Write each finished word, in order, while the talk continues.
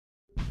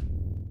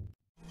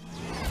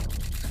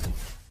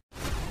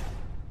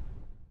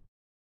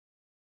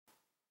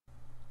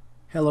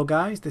Hello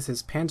guys, this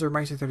is Panzer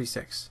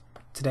 36.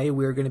 Today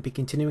we are going to be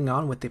continuing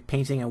on with the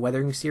painting and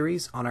weathering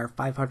series on our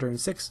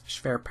 506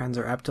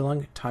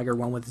 sPzAbt Tiger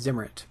 1 with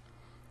Zimmerit.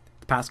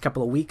 The past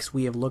couple of weeks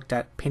we have looked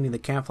at painting the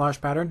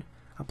camouflage pattern,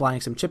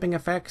 applying some chipping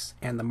effects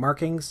and the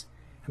markings,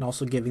 and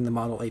also giving the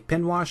model a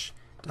pin wash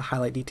to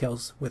highlight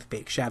details with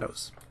fake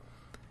shadows.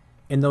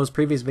 In those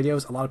previous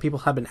videos, a lot of people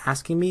have been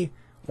asking me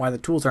why the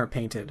tools aren't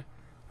painted.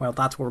 Well,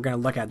 that's what we're going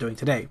to look at doing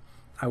today.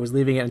 I was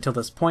leaving it until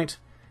this point.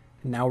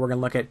 Now we're going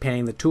to look at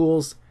painting the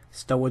tools,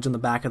 stowage on the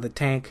back of the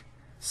tank,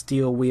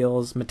 steel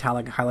wheels,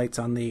 metallic highlights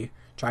on the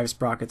drive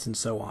sprockets, and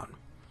so on.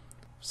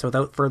 So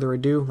without further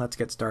ado, let's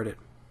get started.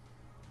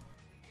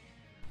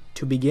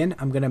 To begin,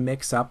 I'm going to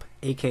mix up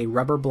AK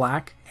rubber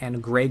black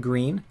and gray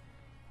green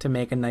to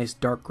make a nice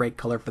dark gray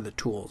color for the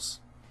tools.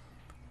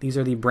 These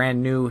are the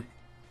brand new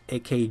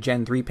AK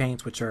Gen 3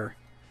 paints, which are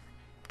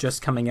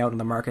just coming out on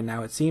the market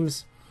now, it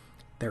seems.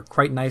 They're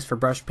quite nice for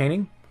brush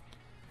painting.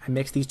 I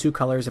mixed these two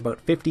colors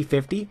about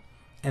 50-50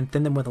 and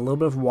thin them with a little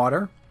bit of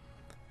water,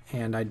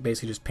 and I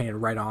basically just painted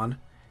right on.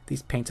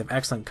 These paints have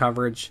excellent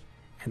coverage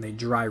and they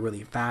dry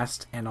really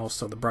fast, and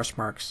also the brush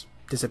marks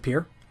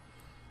disappear.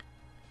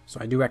 So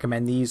I do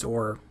recommend these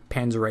or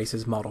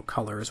Panzer's model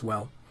color as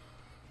well.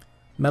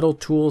 Metal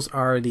tools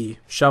are the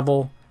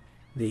shovel,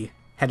 the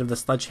head of the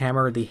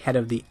sledgehammer, the head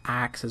of the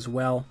axe as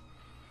well.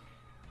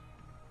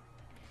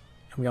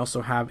 And we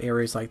also have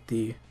areas like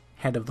the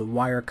head of the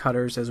wire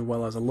cutters, as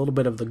well as a little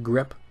bit of the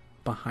grip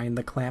behind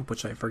the clamp,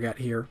 which I forget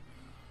here.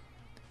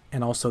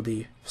 And also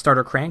the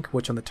starter crank,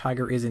 which on the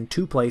Tiger is in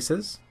two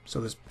places. So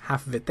there's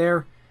half of it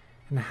there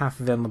and half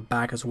of it on the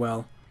back as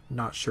well.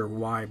 Not sure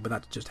why, but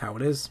that's just how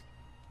it is.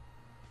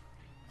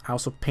 I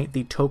also paint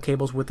the tow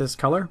cables with this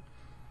color.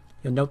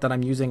 You'll note that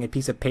I'm using a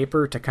piece of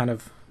paper to kind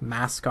of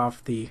mask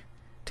off the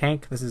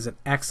tank. This is an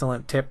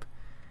excellent tip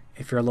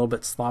if you're a little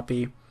bit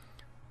sloppy.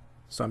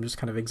 So I'm just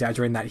kind of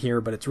exaggerating that here,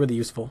 but it's really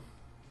useful.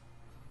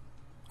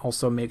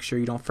 Also make sure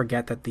you don't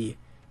forget that the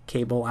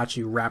cable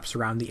actually wraps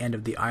around the end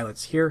of the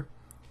eyelets here.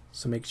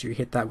 So make sure you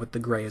hit that with the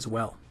gray as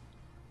well.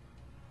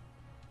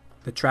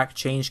 The track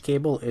change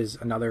cable is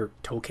another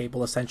tow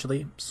cable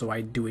essentially, so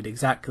I do it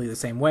exactly the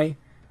same way.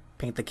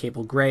 Paint the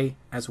cable gray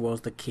as well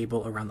as the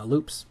cable around the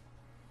loops.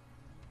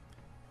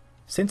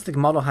 Since the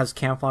model has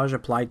camouflage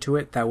applied to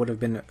it that would have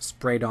been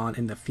sprayed on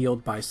in the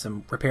field by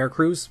some repair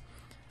crews,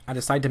 I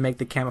decided to make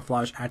the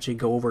camouflage actually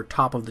go over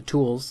top of the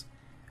tools,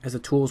 as the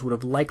tools would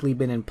have likely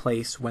been in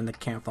place when the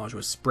camouflage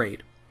was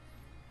sprayed.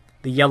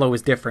 The yellow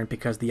is different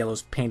because the yellow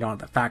is painted on at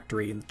the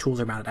factory and the tools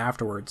are mounted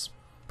afterwards,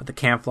 but the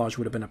camouflage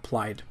would have been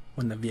applied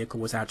when the vehicle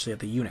was actually at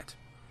the unit.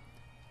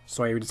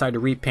 So I decided to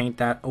repaint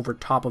that over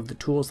top of the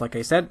tools, like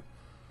I said.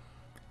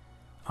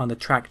 On the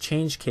track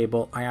change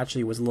cable, I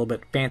actually was a little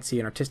bit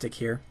fancy and artistic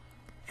here,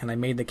 and I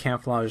made the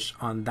camouflage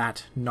on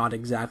that not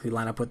exactly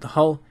line up with the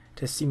hull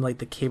to simulate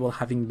the cable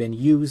having been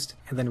used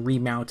and then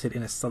remounted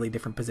in a slightly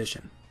different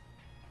position.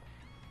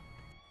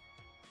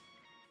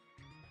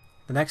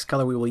 The next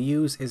color we will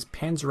use is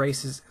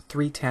Panzer's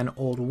 310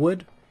 Old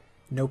Wood.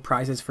 No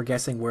prizes for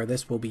guessing where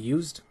this will be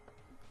used.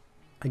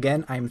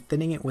 Again, I'm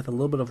thinning it with a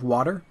little bit of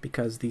water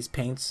because these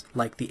paints,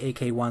 like the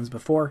AK ones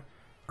before,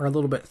 are a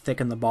little bit thick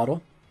in the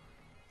bottle.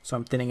 So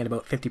I'm thinning it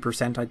about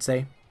 50%, I'd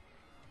say.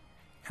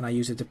 And I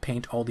use it to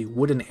paint all the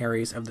wooden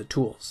areas of the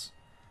tools.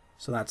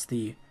 So that's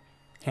the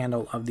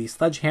handle of the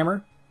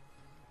sledgehammer,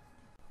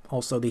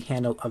 also the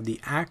handle of the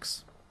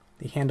axe,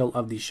 the handle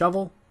of the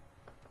shovel.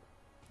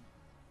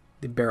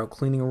 The barrel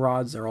cleaning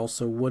rods are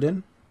also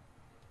wooden,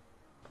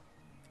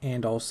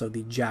 and also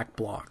the jack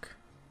block.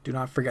 Do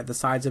not forget the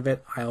sides of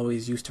it. I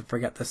always used to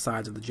forget the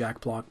sides of the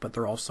jack block, but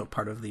they're also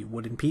part of the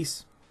wooden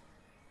piece.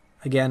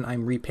 Again,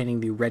 I'm repainting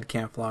the red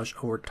camouflage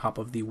over top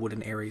of the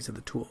wooden areas of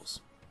the tools.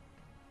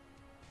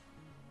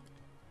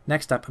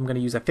 Next up, I'm going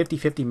to use a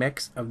 50-50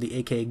 mix of the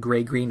AK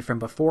gray-green from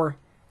before,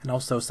 and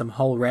also some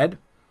hull red.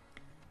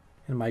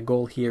 And my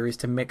goal here is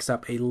to mix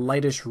up a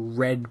lightish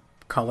red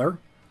color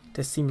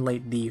to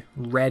simulate the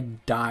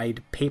red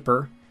dyed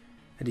paper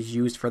that is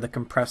used for the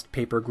compressed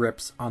paper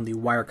grips on the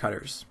wire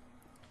cutters.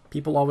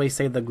 People always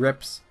say the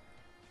grips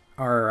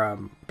are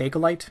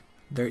Bakelite.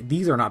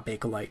 These are not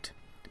Bakelite,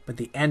 but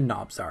the end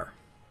knobs are.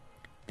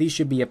 These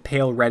should be a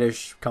pale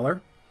reddish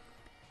color.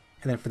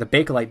 And then for the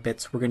Bakelite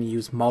bits, we're going to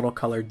use model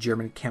color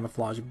German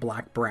camouflage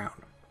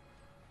black-brown.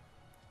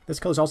 This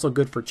color is also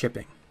good for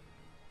chipping.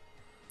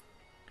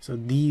 So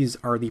these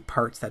are the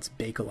parts that's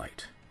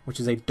Bakelite, which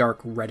is a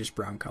dark reddish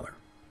brown color.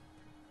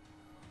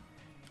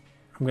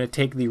 I'm going to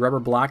take the rubber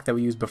black that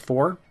we used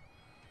before,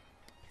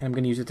 and I'm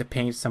going to use it to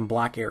paint some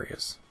black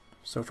areas.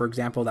 So for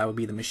example, that would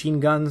be the machine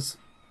guns,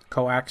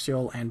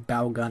 coaxial, and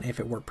bow gun if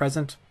it were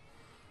present.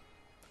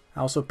 I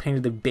also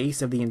painted the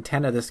base of the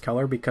antenna this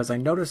color because I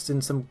noticed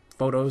in some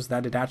photos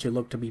that it actually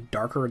looked to be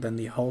darker than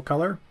the hull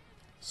color,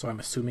 so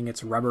I'm assuming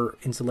it's rubber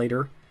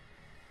insulator.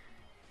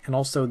 And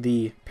also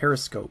the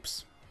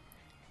periscopes.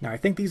 Now I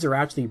think these are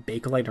actually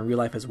Bakelite in real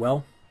life as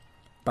well,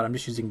 but I'm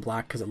just using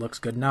black because it looks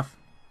good enough.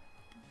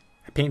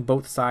 I paint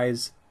both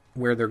sides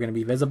where they're going to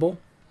be visible,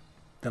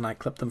 then I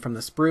clip them from the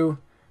sprue,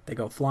 they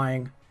go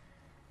flying,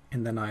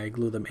 and then I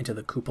glue them into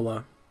the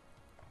cupola.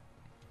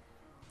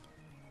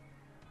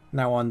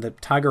 Now on the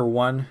Tiger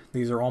 1,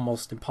 these are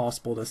almost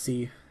impossible to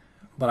see,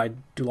 but I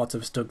do lots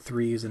of Stug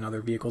 3s and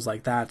other vehicles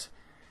like that.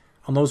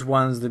 On those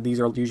ones, these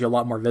are usually a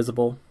lot more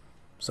visible,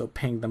 so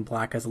painting them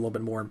black is a little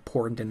bit more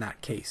important in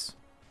that case.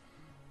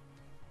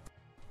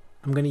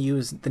 I'm going to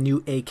use the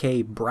new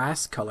AK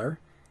brass color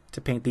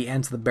to paint the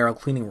ends of the barrel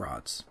cleaning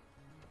rods.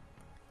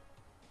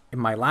 In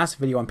my last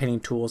video on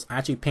painting tools, I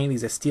actually painted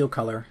these a steel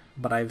color,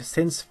 but I've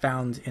since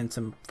found in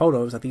some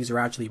photos that these are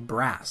actually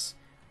brass.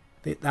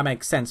 That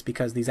makes sense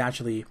because these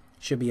actually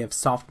should be of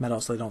soft metal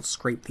so they don't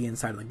scrape the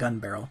inside of the gun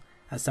barrel,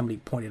 as somebody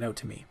pointed out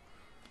to me.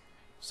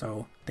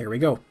 So there we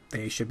go.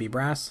 They should be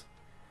brass.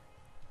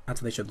 That's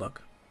how they should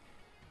look.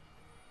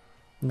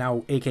 Now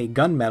AK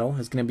gunmetal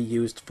is going to be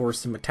used for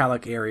some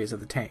metallic areas of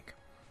the tank.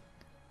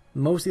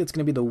 Mostly it's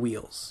going to be the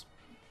wheels.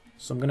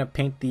 So I'm going to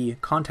paint the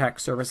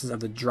contact surfaces of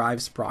the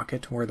drive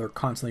sprocket where they're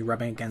constantly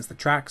rubbing against the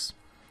tracks.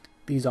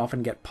 These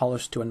often get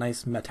polished to a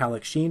nice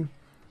metallic sheen,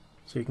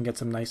 so you can get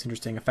some nice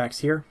interesting effects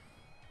here.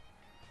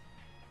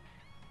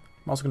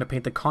 I'm also going to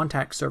paint the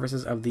contact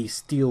surfaces of the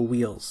steel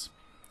wheels.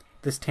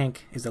 This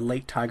tank is a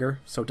late Tiger,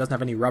 so it doesn't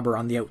have any rubber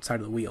on the outside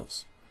of the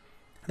wheels.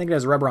 I think it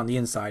has rubber on the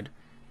inside,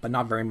 but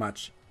not very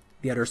much.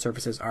 The other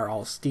surfaces are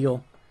all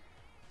steel.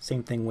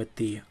 Same thing with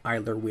the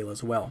idler wheel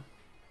as well.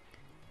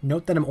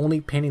 Note that I'm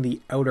only painting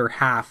the outer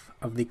half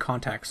of the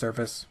contact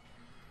surface.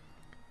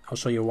 I'll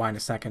show you why in a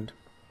second.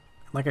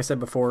 Like I said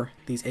before,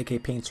 these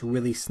AK paints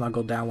really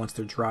snuggle down once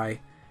they're dry,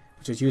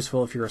 which is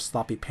useful if you're a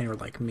sloppy painter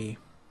like me.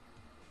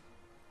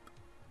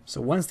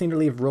 So one thing to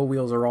leave row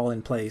wheels are all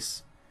in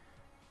place.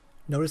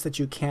 Notice that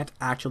you can't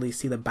actually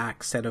see the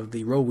back set of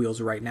the row wheels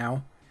right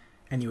now,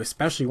 and you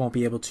especially won't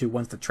be able to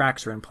once the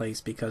tracks are in place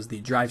because the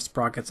drive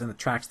sprockets and the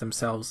tracks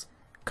themselves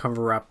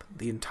cover up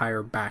the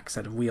entire back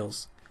set of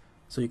wheels.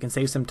 So you can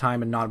save some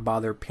time and not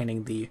bother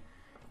painting the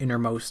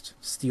innermost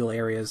steel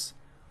areas.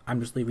 I'm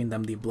just leaving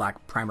them the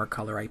black primer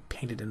color I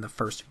painted in the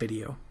first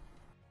video.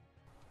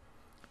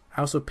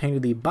 I also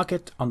painted the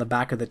bucket on the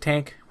back of the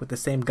tank with the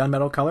same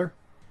gunmetal color.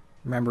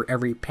 Remember,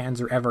 every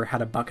Panzer ever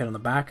had a bucket on the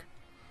back.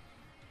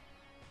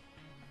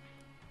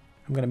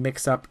 I'm going to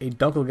mix up a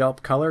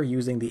Dunkelgelb color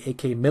using the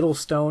AK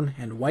Middlestone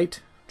and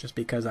white, just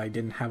because I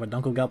didn't have a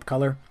Dunkelgelb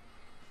color.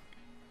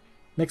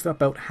 Mixed up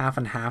about half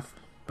and half,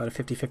 about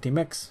a 50-50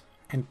 mix,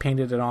 and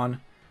painted it on.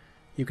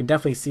 You can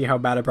definitely see how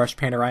bad a brush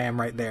painter I am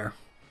right there.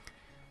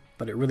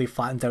 But it really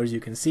flattens out, as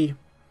you can see.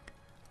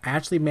 I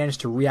actually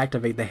managed to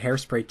reactivate the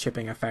hairspray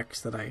chipping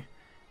effects that I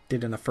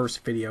did in the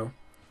first video,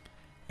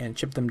 and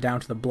chip them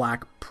down to the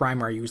black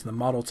primer I used in the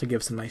model to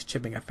give some nice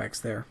chipping effects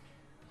there.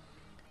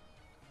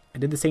 I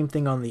did the same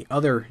thing on the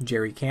other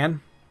jerry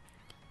can,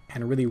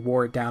 and really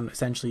wore it down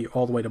essentially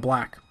all the way to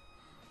black.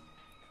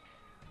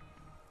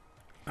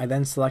 I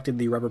then selected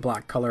the rubber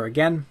black color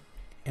again,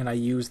 and I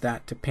used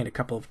that to paint a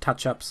couple of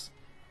touch-ups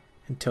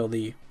until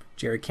the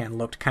jerry can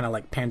looked kind of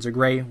like Panzer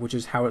Gray, which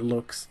is how it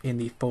looks in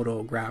the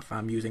photograph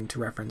I'm using to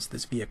reference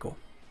this vehicle.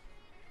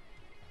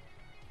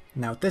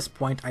 Now at this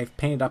point I've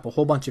painted up a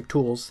whole bunch of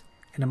tools,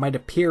 and it might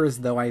appear as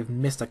though I've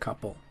missed a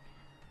couple.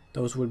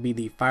 Those would be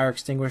the fire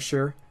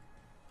extinguisher,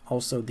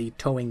 also the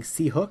towing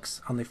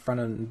C-hooks on the front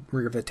and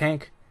rear of the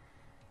tank,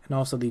 and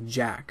also the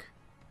jack.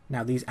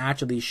 Now these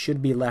actually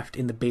should be left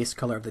in the base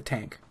color of the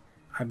tank.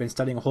 I've been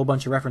studying a whole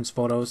bunch of reference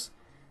photos,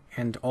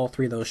 and all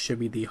three of those should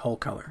be the hull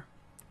color.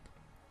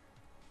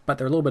 But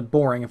they're a little bit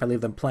boring if I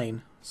leave them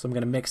plain, so I'm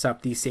going to mix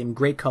up the same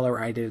gray color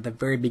I did at the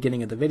very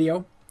beginning of the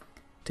video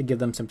to give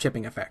them some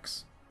chipping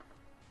effects.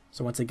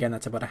 So once again,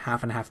 that's about a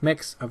half and half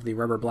mix of the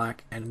rubber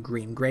black and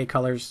green gray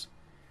colors,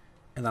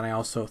 and then I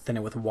also thin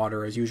it with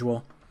water as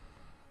usual.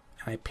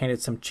 And I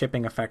painted some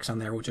chipping effects on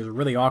there, which is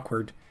really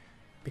awkward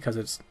because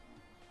it's,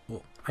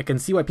 well, I can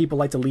see why people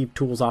like to leave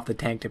tools off the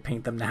tank to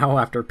paint them now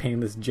after painting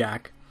this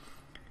jack.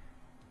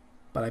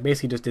 But I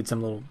basically just did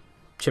some little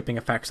chipping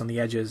effects on the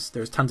edges.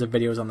 There's tons of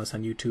videos on this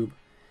on YouTube,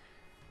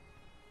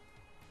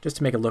 just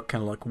to make it look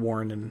kind of like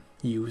worn and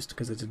used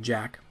because it's a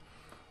jack.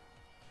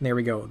 And there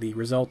we go. The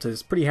result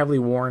is pretty heavily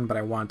worn, but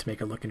I wanted to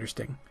make it look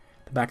interesting.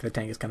 The back of the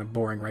tank is kind of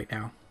boring right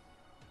now.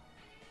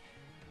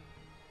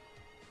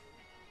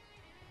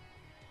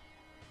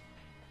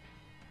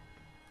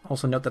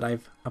 Also note that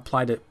I've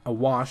applied a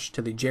wash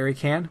to the jerry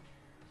can,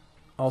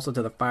 also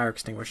to the fire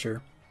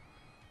extinguisher.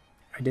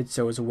 I did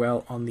so as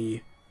well on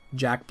the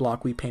jack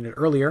block we painted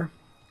earlier.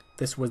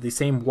 This was the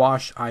same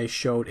wash I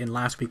showed in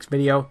last week's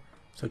video,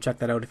 so check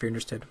that out if you're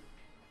interested.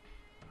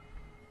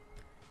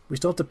 We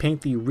still have to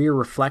paint the rear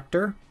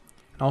reflector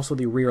and also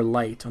the rear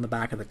light on the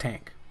back of the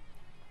tank.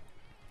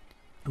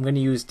 I'm going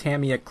to use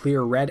Tamiya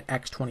Clear Red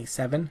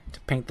X27 to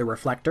paint the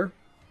reflector.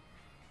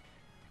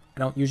 I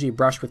don't usually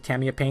brush with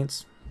Tamiya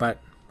paints, but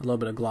a little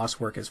bit of gloss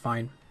work is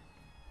fine.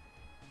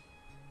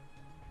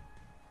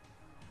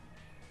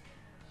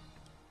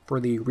 For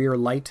the rear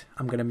light,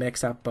 I'm going to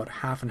mix up about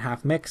half and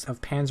half mix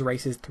of Panzer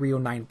Ice's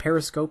 309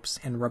 periscopes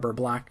and rubber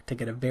black to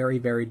get a very,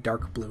 very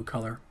dark blue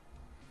color.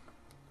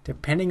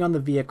 Depending on the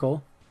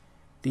vehicle,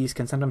 these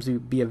can sometimes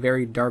be a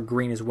very dark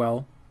green as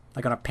well.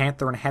 Like on a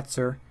Panther and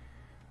Hetzer,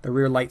 The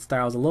rear light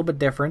style is a little bit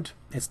different.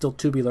 It's still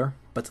tubular,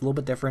 but it's a little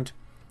bit different.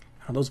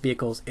 On those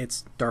vehicles,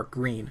 it's dark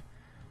green.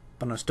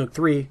 But on a Stoke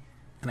 3,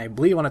 and I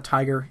believe on a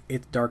Tiger,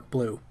 it's dark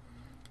blue.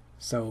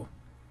 So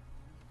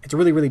it's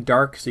really, really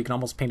dark, so you can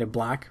almost paint it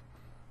black,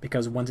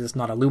 because once it's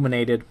not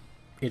illuminated,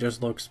 it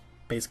just looks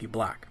basically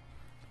black.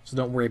 So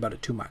don't worry about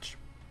it too much.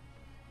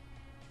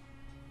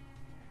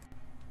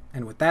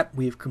 And with that,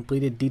 we've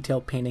completed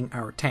detail painting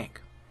our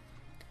tank.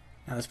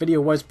 Now this video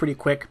was pretty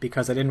quick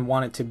because I didn't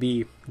want it to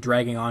be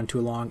dragging on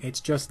too long.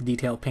 It's just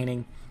detail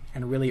painting,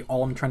 and really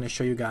all I'm trying to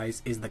show you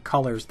guys is the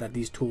colors that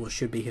these tools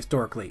should be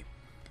historically.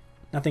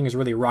 Nothing is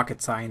really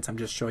rocket science, I'm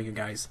just showing you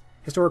guys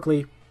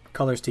historically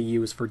colors to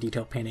use for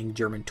detail painting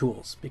German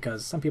tools,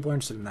 because some people are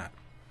interested in that.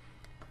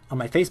 On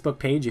my Facebook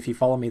page, if you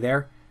follow me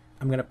there,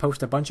 I'm going to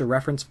post a bunch of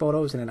reference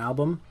photos in an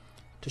album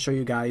to show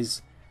you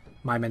guys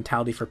my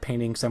mentality for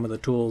painting some of the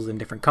tools in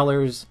different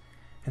colors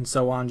and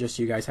so on, just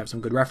so you guys have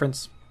some good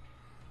reference.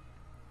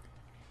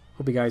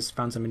 Hope you guys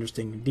found some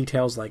interesting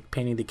details, like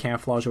painting the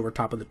camouflage over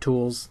top of the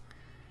tools,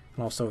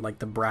 and also like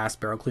the brass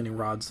barrel cleaning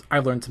rods.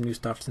 I've learned some new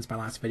stuff since my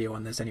last video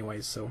on this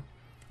anyways, so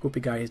hope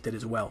you guys did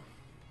as well.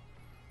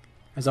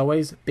 As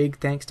always, big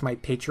thanks to my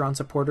Patreon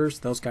supporters.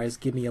 Those guys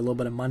give me a little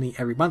bit of money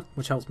every month,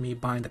 which helps me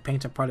buy the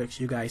paint and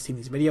products you guys see in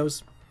these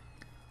videos.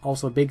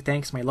 Also, big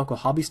thanks to my local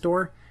hobby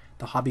store,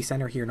 the Hobby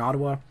Center here in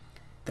Ottawa.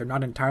 They're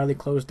not entirely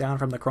closed down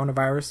from the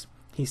coronavirus.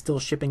 He's still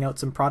shipping out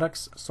some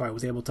products, so I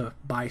was able to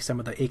buy some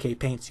of the AK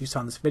paints you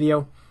saw in this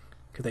video,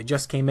 because they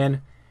just came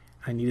in.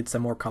 I needed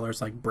some more colors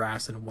like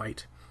brass and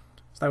white,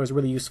 so that was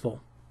really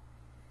useful.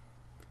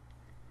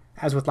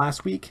 As with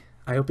last week,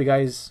 I hope you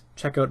guys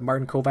check out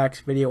Martin Kovac's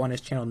video on his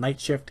channel Night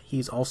Shift.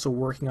 He's also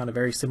working on a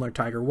very similar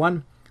Tiger 1,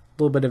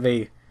 a little bit of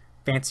a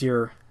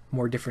fancier,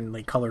 more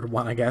differently colored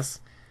one, I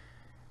guess.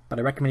 But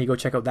I recommend you go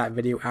check out that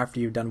video after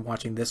you've done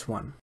watching this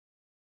one.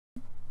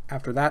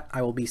 After that,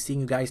 I will be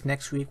seeing you guys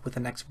next week with the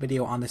next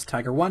video on this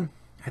Tiger 1.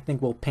 I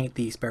think we'll paint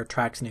the spare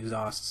tracks and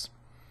exhausts.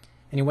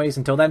 Anyways,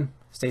 until then,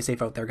 stay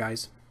safe out there,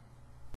 guys.